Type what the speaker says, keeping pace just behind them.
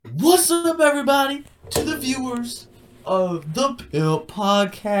What's up, everybody? To the viewers of the Pimp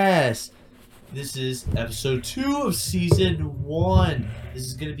Podcast. This is episode 2 of season 1. This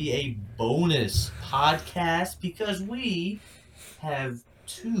is going to be a bonus podcast because we have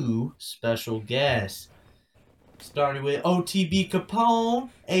 2 special guests. Starting with OTB Kapone,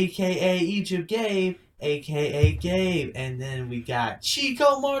 aka Egypt Gabe, aka Gabe. And then we got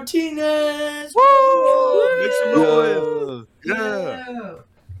Chico Martinez. Woo! Make some noise. Yeah.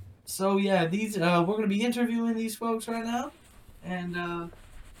 So yeah, these we're gonna be interviewing these folks right now, and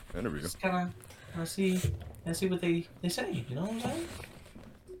just kind of see what they say. You know what I'm saying?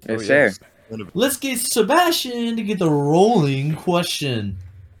 Yes, sir. Let's get Sebastian to get the rolling question.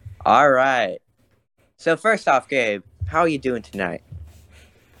 All right. So first off, Gabe, how are you doing tonight?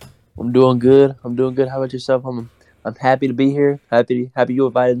 I'm doing good. How about yourself? I'm happy to be here. Happy you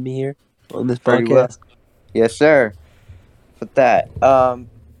invited me here on this Very podcast. well. Yes, sir. With that,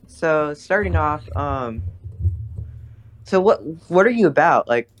 so starting off, so what are you about?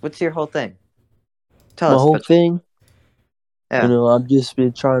 Like, what's your whole thing? Tell My us. whole thing. Yeah. You know, I've just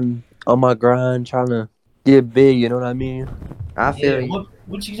been trying on my grind, trying to get big. You know what I mean? I feel you.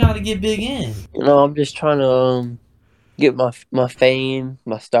 What you trying to get big in? You know, I'm just trying to get my fame,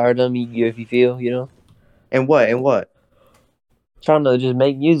 my stardom. If you feel, you know. And what? Trying to just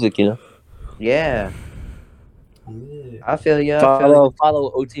make music. You know. Yeah. Yeah. I feel you. Follow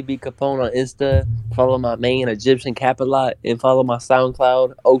OTB Kapone on Insta. Follow my main Egyptian Capilot and follow my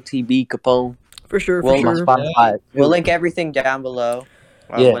SoundCloud OTB Kapone. For sure. My Spotify. We'll link everything down below.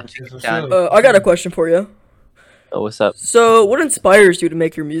 Yeah. Once you get done. I got a question for you. Oh, what's up? So, what inspires you to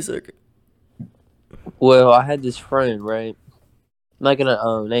make your music? Well, I had this friend, right? I'm not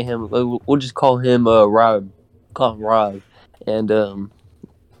gonna name him. We'll just call him Rob. Call him Rob. And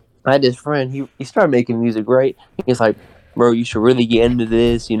I had this friend. He started making music, right? He's like, bro, you should really get into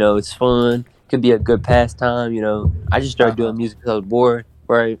this. You know, it's fun. Could be a good pastime. You know, I just started doing music because I was bored,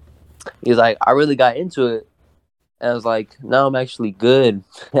 right? He's like, I really got into it. And I was like, now I'm actually good.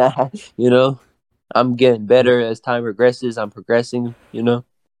 You know, I'm getting better as time progresses. I'm progressing. You know.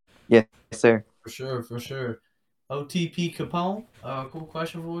 Yes, sir. For sure. OTP Capone, cool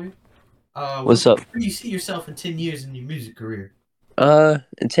question for you. What's up? Where do you see yourself in 10 years in your music career?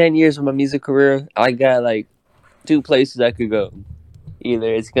 In 10 years of my music career, I got like 2 places I could go.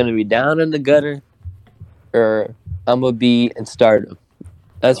 Either it's gonna be down in the gutter, or I'm gonna be in stardom.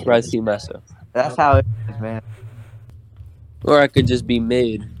 That's where I see myself. That's how it is, man. Or I could just be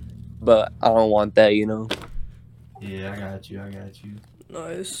mid, but I don't want that, you know. Yeah, I got you.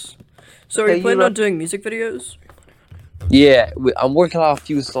 Nice. So, are you planning on doing music videos? Yeah, I'm working on a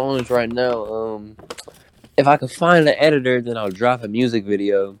few songs right now. If I can find an editor, then I'll drop a music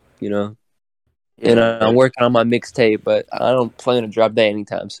video, you know. And I'm working on my mixtape, but I don't plan to drop that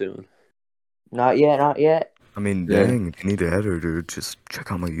anytime soon. Not yet. I mean, dang, if you need an editor, just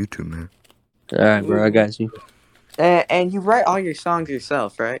check out my YouTube, man. Alright, bro, I got you. And you write all your songs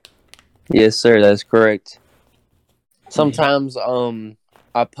yourself, right? Yes, sir, that's correct. Sometimes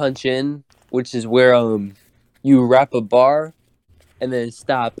I punch in, which is where you rap a bar and then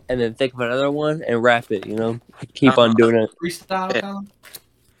stop and then think of another one and rap it, you know? Keep on doing it. Freestyle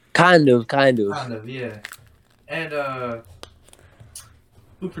kind of? Kind of. Kind of, yeah. And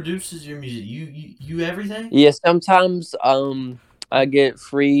who produces your music? You everything? Yeah, sometimes I get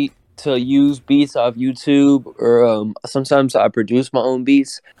free to use beats off YouTube, or sometimes I produce my own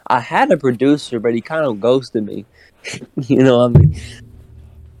beats. I had a producer, but he kind of ghosted me. You know what I mean?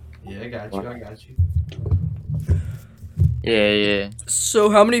 Yeah, I got you. Yeah. So,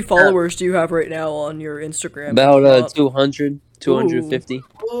 how many followers do you have right now on your Instagram? About 250.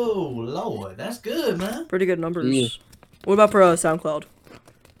 Oh, Lord, that's good, man. Pretty good numbers. Yeah. What about for SoundCloud?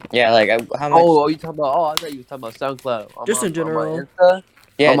 Yeah, like how much? Oh, you talking about? Oh, I thought you were talking about SoundCloud. Just in general. On my Insta,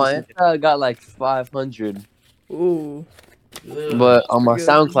 Yeah, on my Insta, I got like 500, Ooh. Good. but on my good.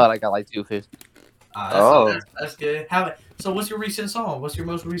 SoundCloud, I got like 250. That's good. So, what's your recent song? What's your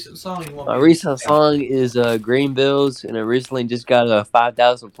most recent song you want? My recent song is Green Bills, and it recently just got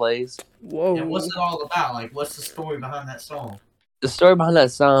 5,000 plays. Whoa. And what's it all about? Like, what's the story behind that song? The story behind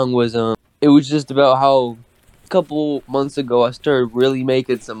that song was it was just about how a couple months ago I started really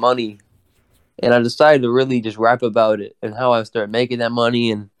making some money, and I decided to really just rap about it and how I started making that money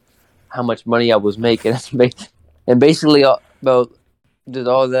and how much money I was making, and basically about just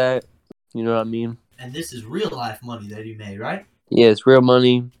all that. You know what I mean? And this is real life money that you made, right? Yeah, it's real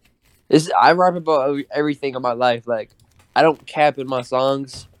money. I rap about everything in my life. Like, I don't cap in my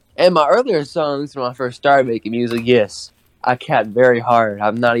songs. And my earlier songs, when I first started making music, yes, I capped very hard.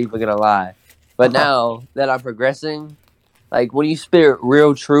 I'm not even gonna lie. But now that I'm progressing, Like when you spit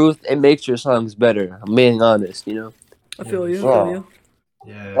real truth, it makes your songs better. I'm being honest, you know. I feel you. I Yeah. feel you.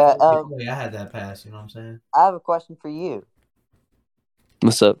 Yeah, I had that pass. You know what I'm saying? I have a question for you.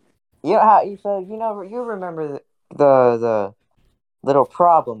 What's up? You know how you remember the little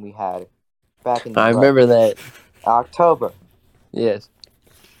problem we had back in I remember that. October. Yes.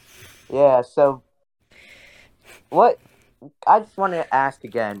 Yeah. So what? I just want to ask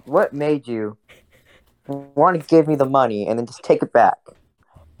again. What made you want to give me the money and then just take it back?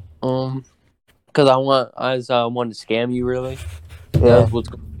 Because I wanted to scam you. Really, that Yeah. was what's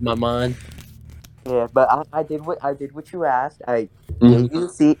going through my mind. Yeah. But I did what you asked. I Mhm. gave you the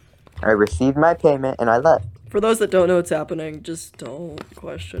seat. I received my payment and I left. For those that don't know what's happening, just don't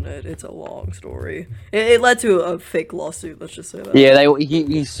question it. It's a long story. It led to a fake lawsuit. Let's just say that. Yeah,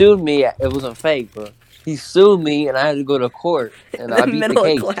 he sued me. It wasn't fake, but he sued me, and I had to go to court, and I In beat the middle of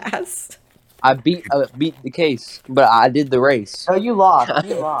case. class. I beat the case, but I did the race. No, you lost.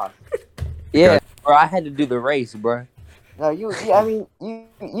 You lost. Yeah, bro, I had to do the race, bro. No, I mean,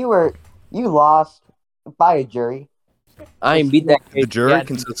 you lost by a jury. I ain't beat that case. The jury I had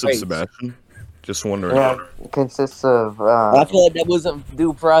to do consists the of race. Sebastian. Just wondering. Yeah, it consists of. I feel like that wasn't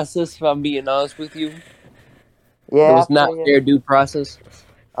due process. If I'm being honest with you, Yeah, it was not yeah. fair due process.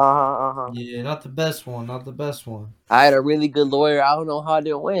 Yeah, not the best one. Not the best one. I had a really good lawyer. I don't know how I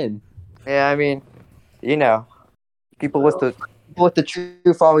didn't win. Yeah, I mean, you know, people with the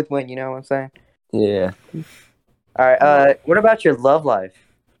truth always win. You know what I'm saying? Yeah, All right. What about your love life?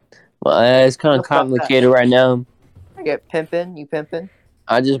 well, it's kind of What's up, complicated right now. I get pimping. You pimping?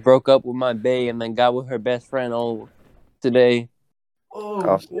 I just broke up with my bae and then got with her best friend today.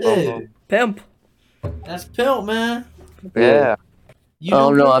 Oh, shit. Pimp. That's pimp, man. Yeah. You I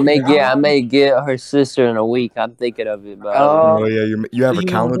don't know. I know. may get her sister in a week. I'm thinking of it, but I don't know. Oh yeah, you have a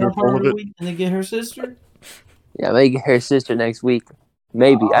calendar full of it. And then get her sister? Yeah, I may get her sister next week.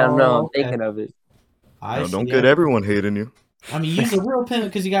 Maybe. I don't know. I'm okay. thinking of it. No, don't get everyone hating you. I mean, you's a real pimp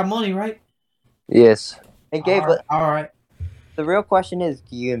because you got money, right? Yes. Hey, Gabe, All right. the real question is,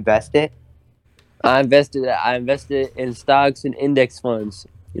 do you invest it? I invested in stocks and index funds.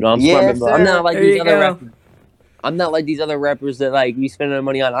 You know, I'm Yes, smart. I'm sir. not like There these you other go. rappers. I'm not like these other rappers that like be spending their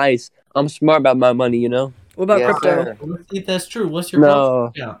money on ice. I'm smart about my money, you know. What about Yes, crypto? sir. Let's see if that's true. What's your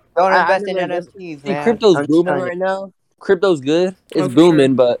No. Yeah. Don't I invest in never invested- NFTs, See, man. crypto's I'm just booming telling you. right now. Crypto's good. It's Oh, for booming,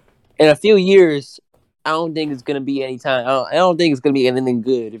 sure. but in a few years, I don't think it's gonna be any time. I don't think it's gonna be anything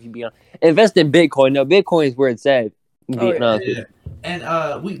good. If you be honest, invest in Bitcoin. No, Bitcoin is where it's at. Oh, yeah. Honest with you.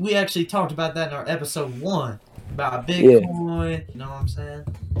 And we actually talked about that in our episode 1 about Bitcoin. You know what I'm saying?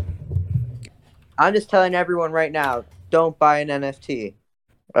 I'm just telling everyone right now, don't buy an NFT.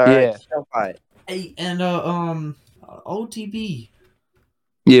 All right, Yeah. just don't buy it. Hey, and OTB.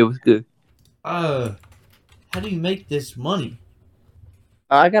 Yeah, it was good. How do you make this money?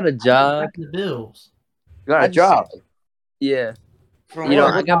 I got a How do you job. pay the bills. You got I a job. Yeah. From You know,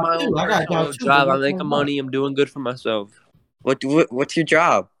 what? I got my own I got a personal job too, job. but I'm making what? money. I'm doing good for myself. What's your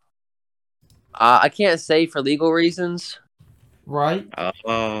job? I can't say for legal reasons, Right?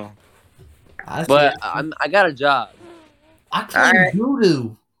 Oh. I see but it. I got a job. I claim Alright.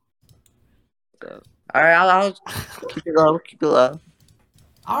 voodoo. All right, I'll keep it low. Keep it low.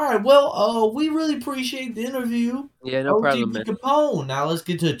 All right, well, we really appreciate the interview. Yeah, no problem, OTB man. Kapone. Now let's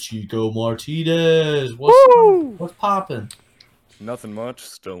get to Chico Martinez. What's popping? Nothing much.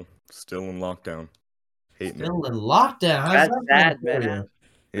 Still in lockdown. Hating it. Still in lockdown. How's That's that sad, going for man.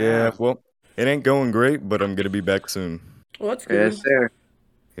 you? Yeah, well, it ain't going great, but I'm gonna be back soon. Well, that's good. Yes, sir.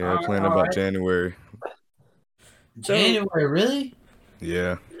 Yeah, I plan about January. So- January, really?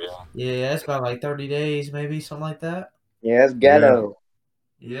 Yeah. Yeah, that's about like 30 days, maybe something like that. Yeah, it's ghetto.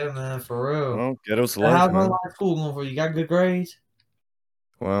 Yeah, man, for real. Well, ghetto's So life, how's man. online school going for you? Got good grades?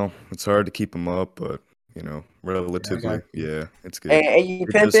 Well, it's hard to keep them up, but you know, relatively, you. yeah, it's good. Hey, you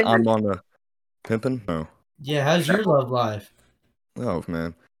It's just pimping? I'm on a pimping. No, Yeah, how's your love life? oh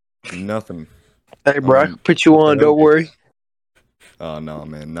man, nothing. Hey, bro, I can put you on. okay. Don't worry. Oh no,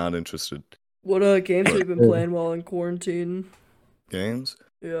 man, not interested. What games have you been playing while in quarantine? Games?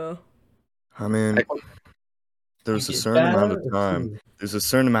 Yeah. I mean, there's a You get certain amount better of or time. true? There's a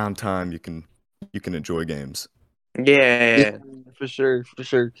certain amount of time you can enjoy games. Yeah. For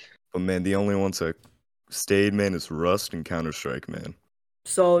sure. But man, the only ones that stayed, man, is Rust and Counter-Strike, man.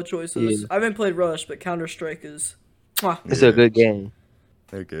 Solid choices. Yeah. I haven't played Rush, but Counter-Strike is... Mwah. It's Yeah, a good game.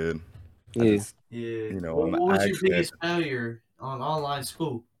 They're good. Yeah. Yeah. You know, what I'm was your actually- biggest failure on online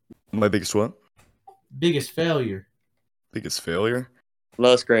school? My biggest what? Biggest failure? Biggest failure?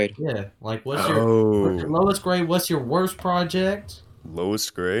 Lowest grade. Yeah. Like, what's your lowest grade? What's your worst project?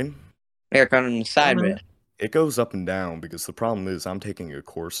 Lowest grade? They're kind of an assignment. it goes up and down because the problem is I'm taking a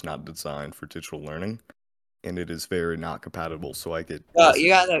course not designed for digital learning, and it is very not compatible. So I get. You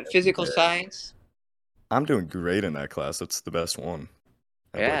got that physical science? I'm doing great in that class. That's the best one.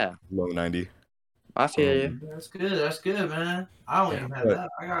 I have, Yeah. low 90. I feel you. That's good. That's good, man. I don't even have but- that.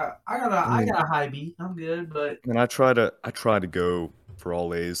 I got a high B. I'm good, but And I try to go for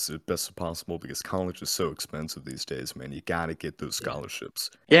all A's as best as possible because college is so expensive these days, man. You gotta get those scholarships.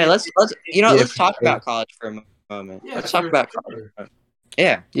 Yeah, let's Yeah, let's for talk sure. about college for a moment. yeah, Let's talk for about sure. college.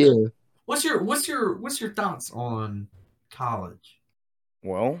 Yeah. Yeah. What's your thoughts on college?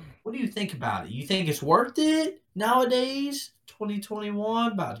 Well, What do you think about it? You think it's worth it nowadays?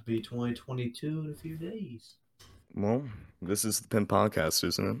 2021, about to be 2022 in a few days. well, this is the Pimp Podcast,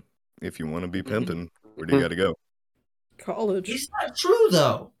 isn't it? If you want to be pimping, where do you gotta go? College. It's not true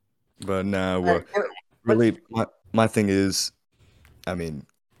though. But now, really, my thing is, I mean,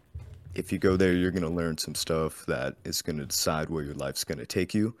 if you go there, you're gonna learn some stuff that is gonna decide where your life's gonna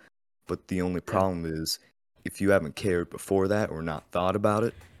take you. But the only problem is, if you haven't cared before that or not thought about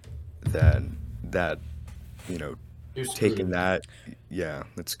it, then that, You're taking screwed. that, yeah,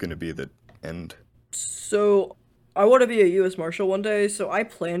 it's gonna be the end. So, I want to be a U.S. Marshal one day, so I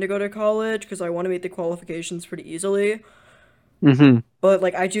plan to go to college because I want to meet the qualifications pretty easily. Mm-hmm. But,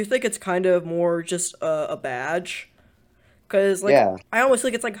 like, I do think it's kind of more just a badge. Because, like, Yeah. I almost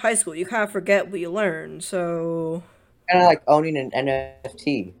think it's like high school. You kind of forget what you learn, so Kind of like owning an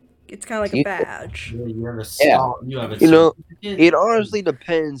NFT. it's kind of like a badge. Yeah, you have a Yeah. you have a You know, certificate. It honestly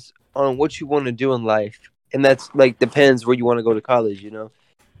depends on what you want to do in life, and that's like depends where you want to go to college. Yeah.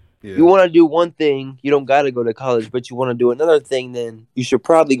 You want to do one thing, you don't got to go to college, but you want to do another thing, then you should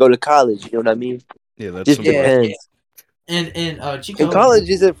probably go to college. You know what I mean? Yeah, that's Just something. depends. And Chico, And college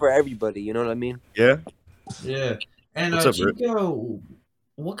isn't for everybody. You know what I mean? Yeah. yeah, and What's up, Rick? Chico,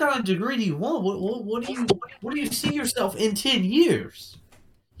 what kind of degree do you want? What do you see yourself in 10 years?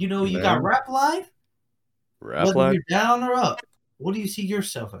 You got Man. rap life. Rap Whether life, you're down or up, what do you see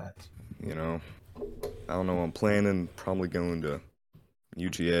yourself as? I don't know. I'm planning probably going to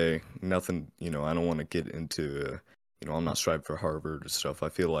UGA. Nothing, I don't want to get into, I'm not striving for Harvard or stuff. I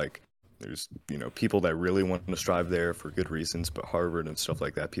feel like there's, people that really want to strive there for good reasons, but Harvard and stuff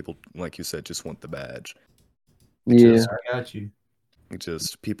like that, people, like you said, just want the badge. Yeah. I got you.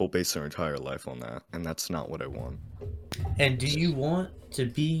 Just people base their entire life on that, and that's not what I want. And do you want to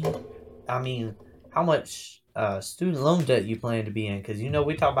be? I mean, how much student loan debt you plan to be in? Because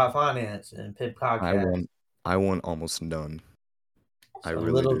we talk about finance and Pip podcast. I want almost none. I So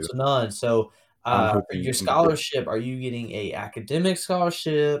really little do. to none. So, I'm for hoping your to get- scholarship, are you getting a academic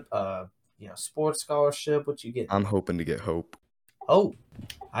scholarship? Sports scholarship? What you getting? I'm hoping to get hope. Oh,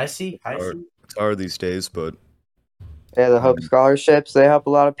 I see. It's hard these days, but Yeah, the Hope scholarships, they help a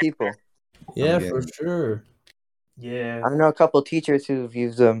lot of people. Yeah, I'm for getting- sure. Yeah. I know a couple of teachers who've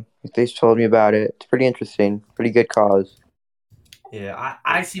used them. They've told me about it. It's pretty interesting. Pretty good cause. Yeah,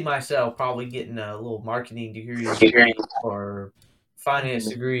 I see myself probably getting a little marketing degree or finance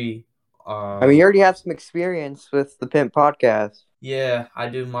degree. I mean, you already have some experience with the Pimp Podcast. Yeah, I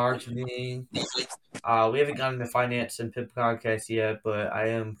do marketing. We haven't gotten the finance and Pip podcast yet, but I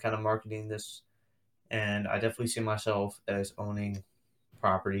am kind of marketing this, and I definitely see myself as owning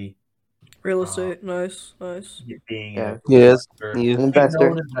property, Real estate, nice. being Yeah. Yes. an Yeah.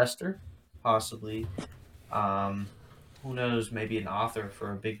 investor, possibly. Who knows? Maybe an author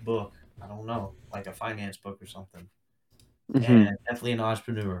for a big book. I don't know, like a finance book or something. Mhm. And definitely an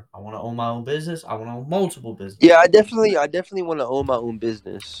entrepreneur. I want to own my own business. I want to own multiple businesses. Yeah, I definitely want to own my own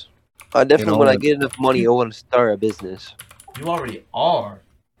business. I definitely, when I get enough money, I want to start a business. You already are.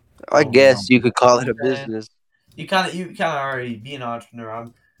 I Oh, guess you could call it a okay. business. You kind of already be an entrepreneur.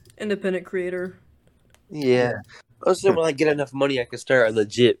 Independent creator. Yeah. Also, when I get enough money, I can start a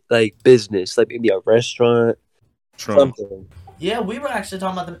legit business, like maybe a restaurant, Trump. something. Yeah, we were actually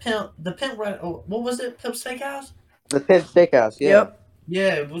talking about the pimp. What was it? Pimp Steakhouse. The Pimp Steakhouse, yeah. Yep.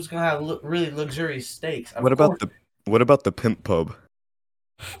 Yeah, it was gonna have really luxurious steaks. Of What about course. the Pimp Pub?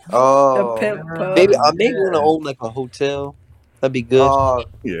 Oh, The Pimp Pub. Maybe I maybe want to own like a hotel. That'd be good. oh,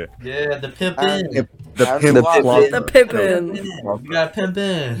 Yeah. Yeah, the pimp Uh, in. The That's Pimp a lot. Plaza. The pimpin'. You got pimp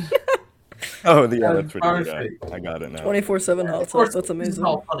in. Oh, yeah, That's that's pretty good. perfect. I got it now. 24/7 hot Of course, sauce. That's This is amazing.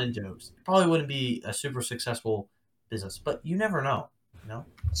 all fun and jokes. It probably wouldn't be a super successful business, but you never know.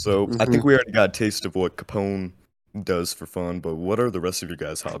 So I think we already got a taste of what Capone does for fun, but what are the rest of your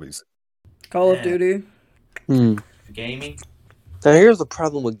guys' hobbies? Call of Yeah. Duty. Gaming. Now here's the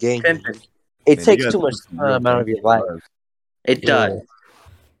problem with gaming. Pimpin'. It Man, takes you guys too much put some real time out of your games life. alive. It Yeah. does.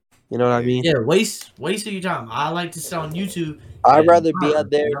 You know what I mean? Yeah, waste of your time. I like to sit on YouTube. I'd and rather be learn, out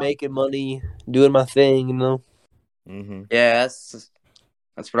there you know? making money, doing my thing, you know? Mm-hmm. Yeah, that's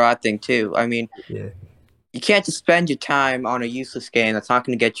what I think too. I mean, Yeah. you can't just spend your time on a useless game that's not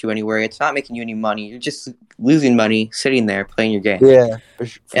going to get you anywhere. It's not making you any money. You're just losing money sitting there playing your game. Yeah, for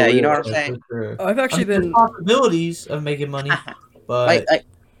Yeah, you know real. what I'm saying? I've actually There's been. possibilities of making money, but Like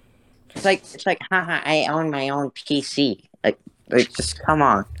it's like, haha, I own my own PC. Like just come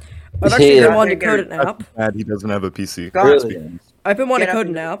on. I've actually Yeah. been wanting to code an app. Glad he doesn't have a PC. Really? Let's be honest. I've been wanting to Get up code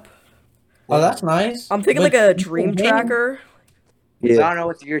and an app. oh, that's nice. I'm thinking But like a you dream can game. tracker. I Yeah. don't know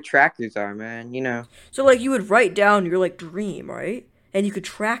what your trackers are, man. You know. So like you would write down your like dream, right? And you could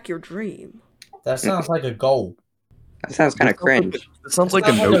track your dream. That sounds like a goal. That sounds kind of cringe. It sounds That like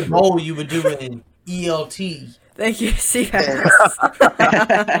a sounds like a notebook. goal you would do in ELT. Thank you, CPAS.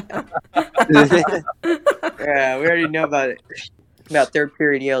 Yeah, we already know about it. About third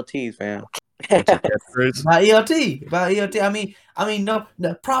period ELTs, man. Catchphrase. About ELT. About ELT. I mean, no.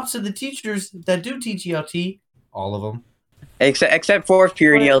 Props to the teachers that do teach ELT. All of them. Except fourth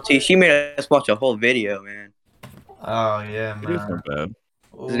period ELT, she made us watch a whole video, man. Oh yeah, It is man. not bad.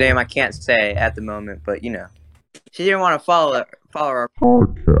 His name I can't say at the moment, but you know, she didn't want to follow our.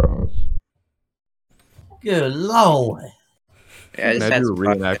 Good lord. Yeah, I just had Imagine a some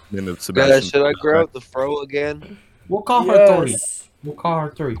reenactment of Guys, Sebastian. should I grow out the fro again? We'll call her 3. Yes. We'll call her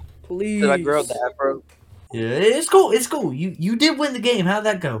 3. Please. Should I grow out the afro? Yeah, it's cool. It's cool. You did win the game. How'd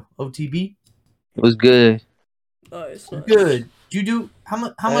that go, OTB? It was good. Nice, nice. Good. You do how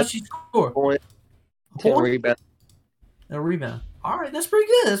much? How much you score? Point. A 10 point? rebounds. A rebound. All right, that's pretty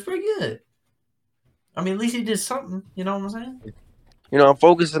good. That's pretty good. I mean, at least he did something. You know what I'm saying? You know, I'm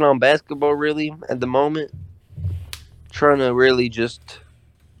focusing on basketball really at the moment. Trying to really just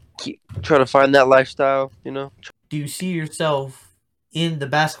try to find that lifestyle, you know? Do you see yourself in the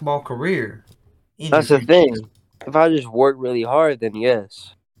basketball career? That's the thing. If I just work really hard, then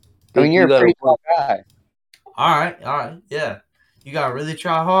yes. I mean, you're a gotta pretty work. tall guy. All right, yeah. You gotta really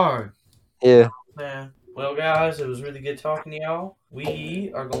try hard, Yeah. man. Well, guys, it was really good talking to y'all.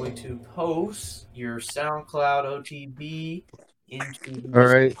 We are going to post your SoundCloud OTB into the All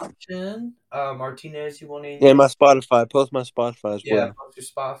right. description. Martinez, you want anything? Yeah, my Spotify. Post my Spotify as Yeah, well. post your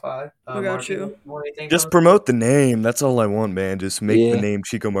Spotify. I got you. Martinez, want anything Just post? promote the name. That's all I want, man. Just make Yeah. the name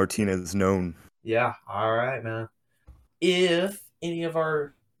Chico Martinez known. Yeah, all right, man. If any of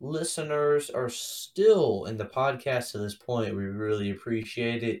our listeners are still in the podcast to this point, we really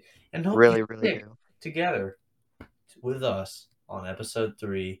appreciate it and hope Really, you really stick do. together with us on episode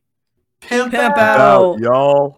 3. Pimp Pimp out! out. Y'all.